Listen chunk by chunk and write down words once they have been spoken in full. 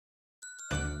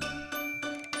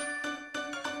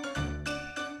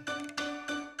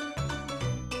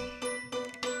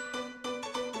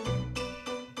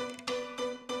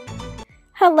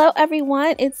Hello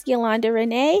everyone, it's Yolanda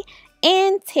Renee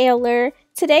and Taylor.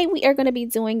 Today we are going to be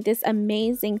doing this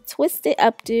amazing twisted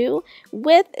updo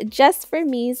with Just For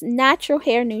Me's natural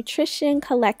hair nutrition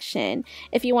collection.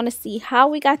 If you want to see how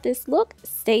we got this look,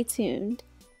 stay tuned.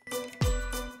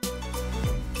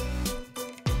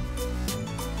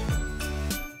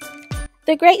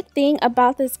 The great thing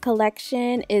about this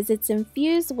collection is it's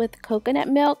infused with coconut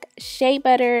milk, shea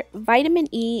butter, vitamin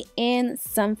E, and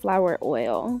sunflower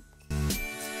oil.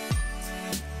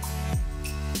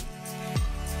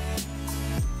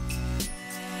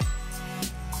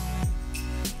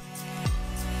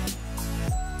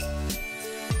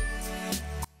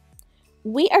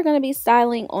 We are going to be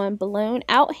styling on blown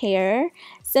out hair.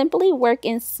 Simply work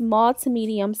in small to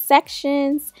medium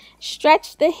sections.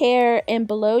 Stretch the hair and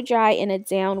blow dry in a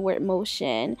downward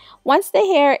motion. Once the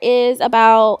hair is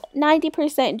about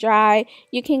 90% dry,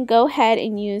 you can go ahead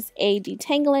and use a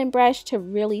detangling brush to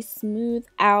really smooth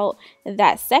out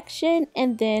that section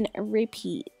and then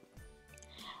repeat.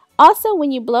 Also, when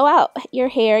you blow out your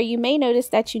hair, you may notice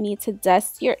that you need to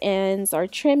dust your ends or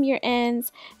trim your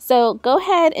ends. So go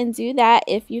ahead and do that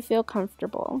if you feel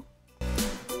comfortable.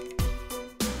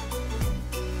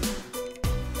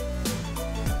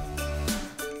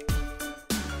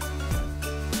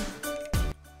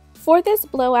 For this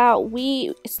blowout,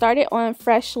 we started on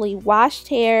freshly washed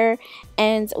hair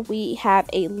and we have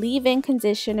a leave-in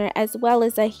conditioner as well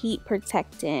as a heat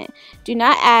protectant. Do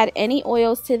not add any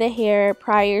oils to the hair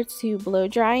prior to blow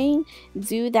drying.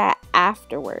 Do that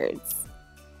afterwards.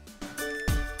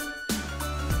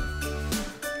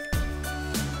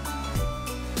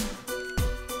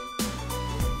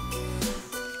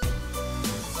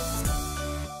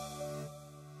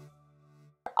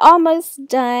 Almost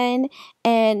done,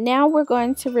 and now we're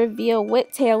going to reveal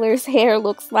what Taylor's hair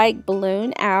looks like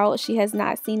blown out. She has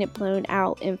not seen it blown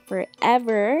out in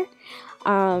forever,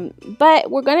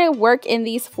 but we're going to work in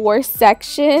these 4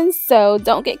 sections, so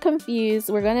don't get confused.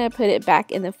 We're going to put it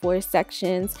back in the 4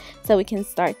 sections so we can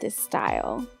start this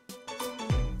style.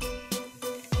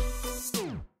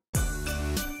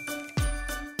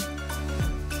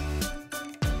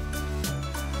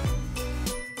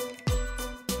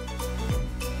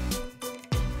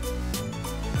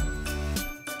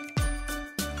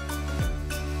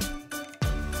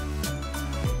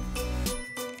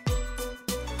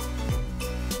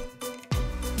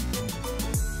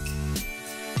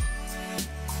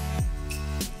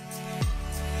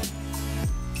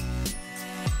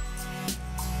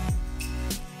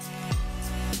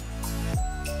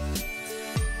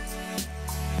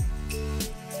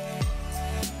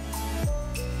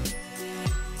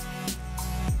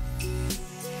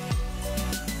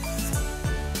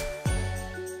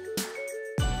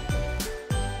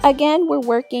 Again, we're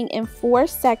working in 4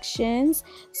 sections,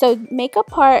 so make a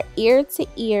part ear to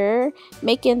ear,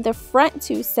 making the front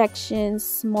 2 sections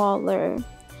smaller.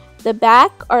 The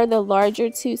back are the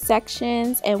larger 2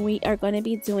 sections, and we are going to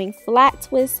be doing flat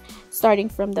twists starting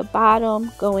from the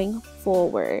bottom going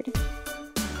forward.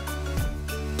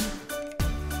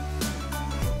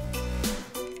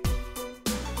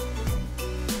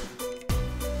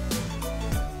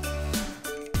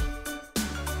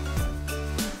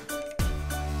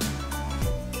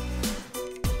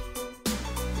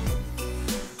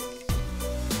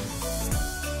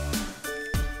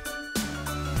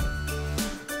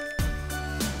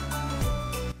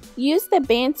 Use the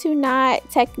Bantu knot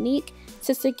technique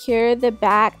to secure the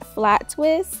back flat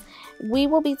twist. We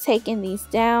will be taking these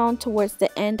down towards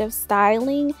the end of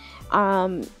styling,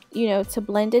 to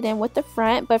blend it in with the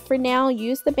front. But for now,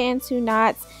 use the Bantu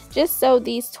knots just so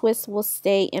these twists will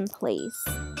stay in place.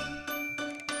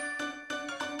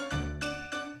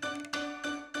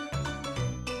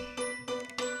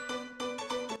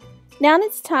 Now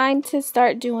it's time to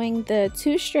start doing the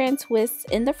 2-strand twists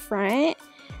in the front.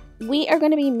 We are going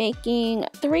to be making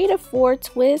 3 to 4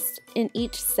 twists in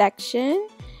each section.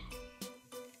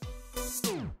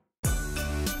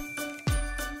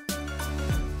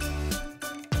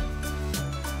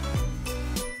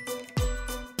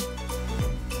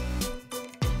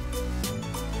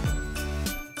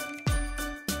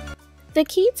 The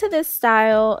key to this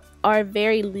style are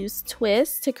very loose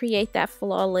twists to create that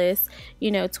flawless,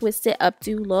 twisted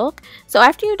updo look. So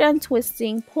after you're done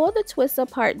twisting, pull the twists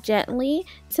apart gently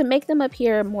to make them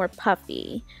appear more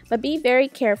puffy, but be very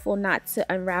careful not to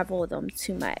unravel them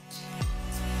too much.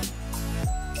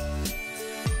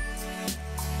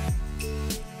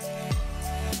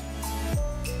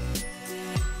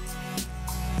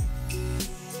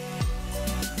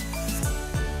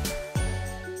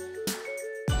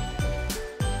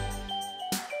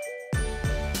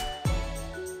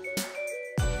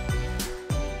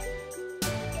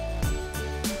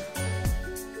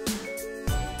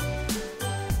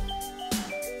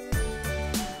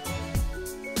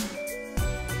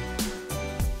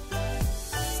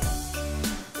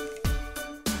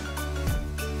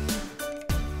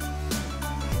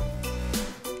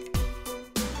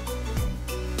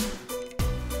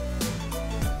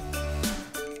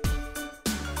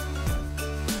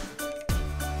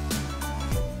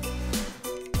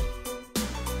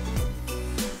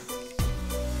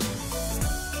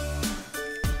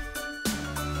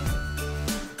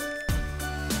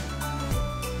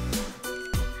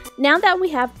 Now that we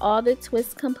have all the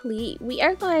twists complete, we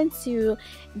are going to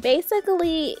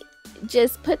basically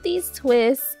just put these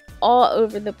twists all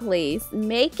over the place,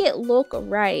 make it look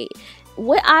right.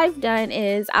 What I've done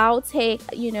is I'll take,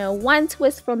 one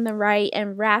twist from the right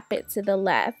and wrap it to the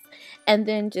left, and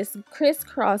then just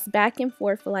crisscross back and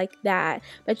forth like that.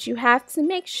 But you have to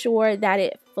make sure that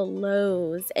it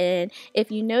flows, and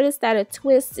if you notice that a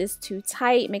twist is too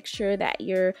tight, make sure that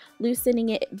you're loosening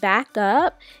it back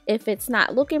up. If it's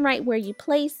not looking right where you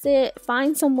place it,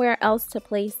 find somewhere else to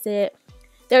place it.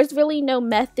 There's really no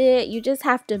method, you just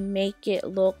have to make it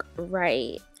look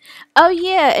right. Oh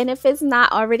yeah, and if it's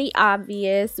not already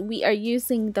obvious, we are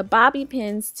using the bobby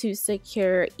pins to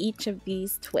secure each of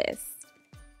these twists.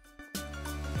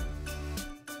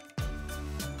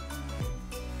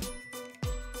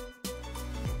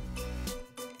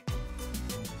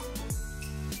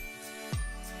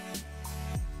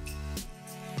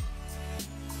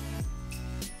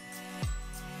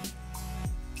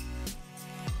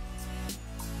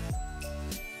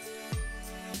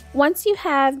 Once you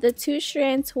have the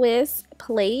 2-strand twist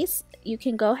placed, you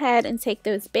can go ahead and take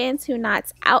those bantu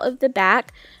knots out of the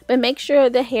back, but make sure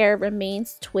the hair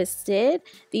remains twisted.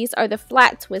 These are the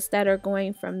flat twists that are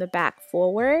going from the back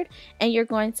forward, and you're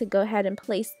going to go ahead and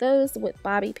place those with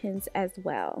bobby pins as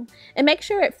well. And make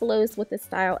sure it flows with the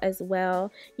style as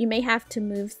well. You may have to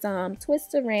move some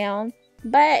twists around,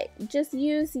 but just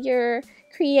use your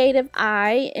creative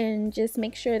eye and just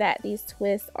make sure that these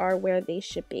twists are where they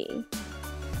should be.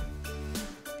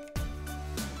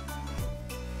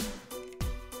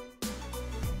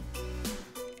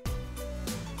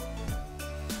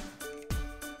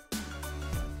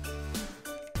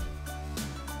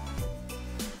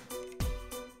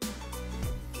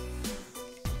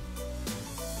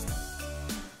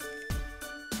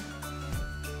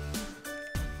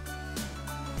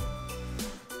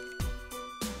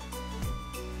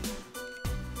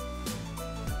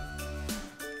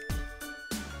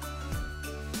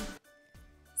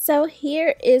 So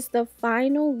here is the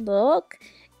final look.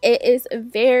 It is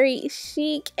very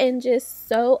chic and just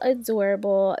so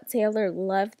adorable. Taylor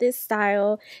loved this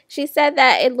style. She said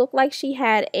that it looked like she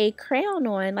had a crown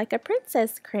on, like a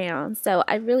princess crown. So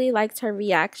I really liked her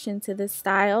reaction to this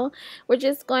style. We're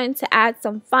just going to add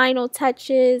some final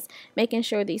touches, making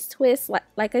sure these twists,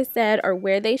 like I said, are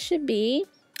where they should be.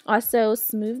 Also,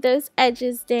 smooth those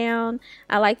edges down.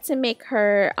 I like to make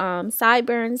her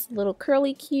sideburns little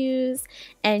curly cues,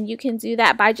 and you can do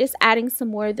that by just adding some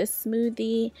more of the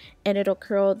smoothie, and it'll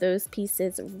curl those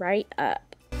pieces right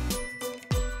up.